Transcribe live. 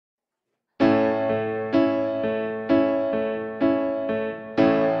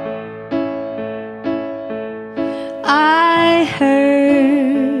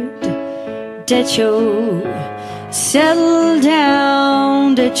that you settled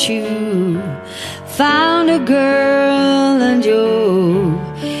down, that you found a girl and you're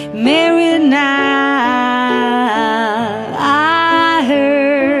married now. I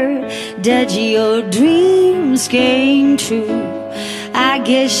heard that your dreams came true. I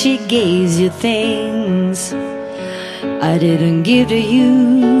guess she gave you things I didn't give to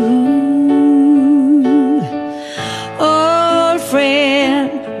you. Old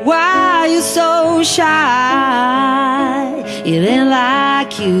friend, why you so shy? It ain't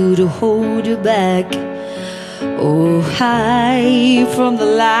like you to hold you back. Oh, hide from the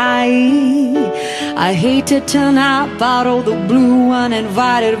light. I hate to turn up out of the blue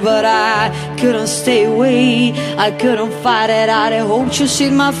uninvited, but I couldn't stay away. I couldn't fight it out. I hope you see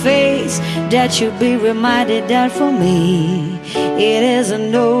my face, that you'll be reminded that for me it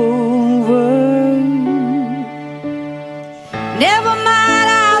isn't over. Never mind,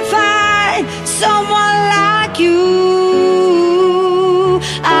 I'll find someone like you.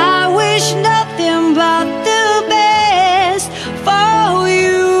 I wish nothing but the best for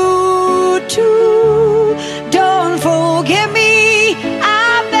you too. Don't forget me, I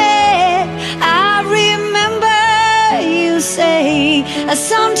beg. I remember you say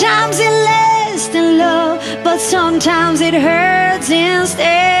sometimes it lasts in love, but sometimes it hurts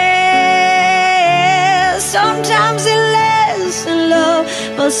instead. Sometimes it lasts in love,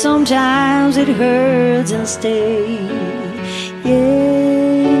 but sometimes it hurts instead. Yeah.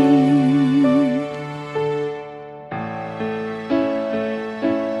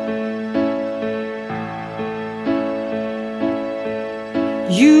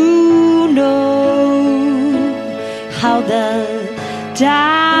 You know how the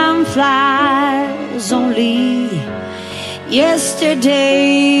time flies. Only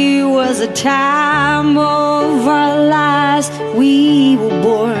yesterday was a time of our lives. We were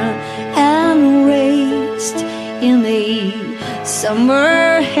born and raised in the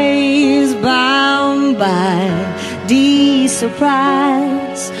summer haze, bound by the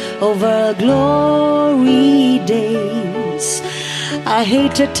surprise of our glory days. I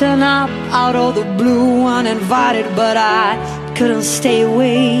hate to turn up out of the blue uninvited, but I couldn't stay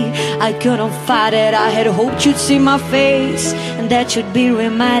away. I couldn't fight it. I had hoped you'd see my face, and that you'd be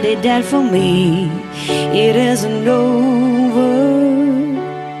reminded that for me it isn't over.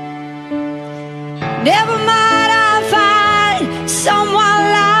 Never mind, I'll find someone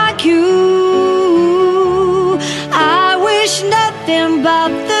like you. I wish nothing but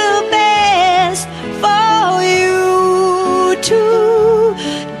the best for you too.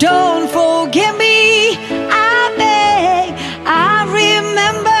 Don't forget me, I beg. I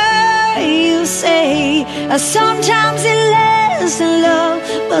remember you say sometimes it lasts in love,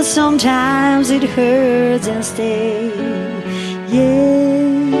 but sometimes it hurts instead. Yeah.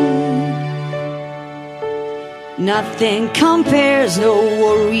 Nothing compares, no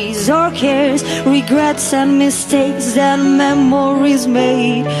worries or cares, regrets and mistakes that memories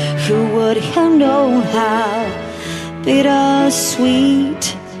made. Who would have known how bittersweet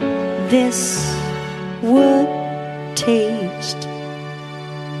this would taste?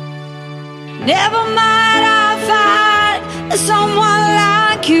 Never mind, I'll find someone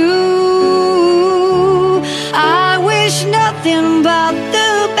like you. I wish nothing but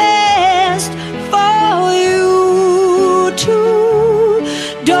the best for you too.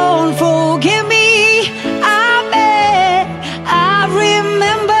 Don't forget me, I beg. I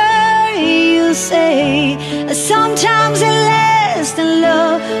remember you say sometimes it lasts in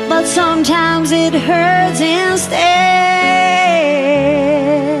love, but sometimes it hurts instead.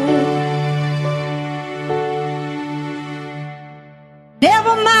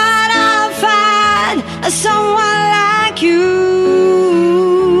 Never mind, I'll find someone like you.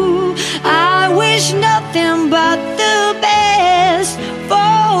 I wish nothing but the best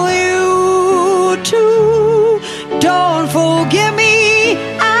for you too. Don't forget me,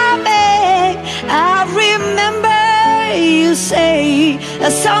 I beg. I remember you say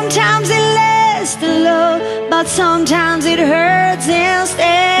sometimes it lasts in love, but sometimes it hurts instead.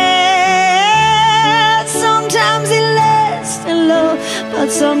 Sometimes it lasts in love, but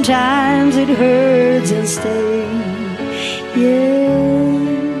sometimes it hurts instead. Yeah.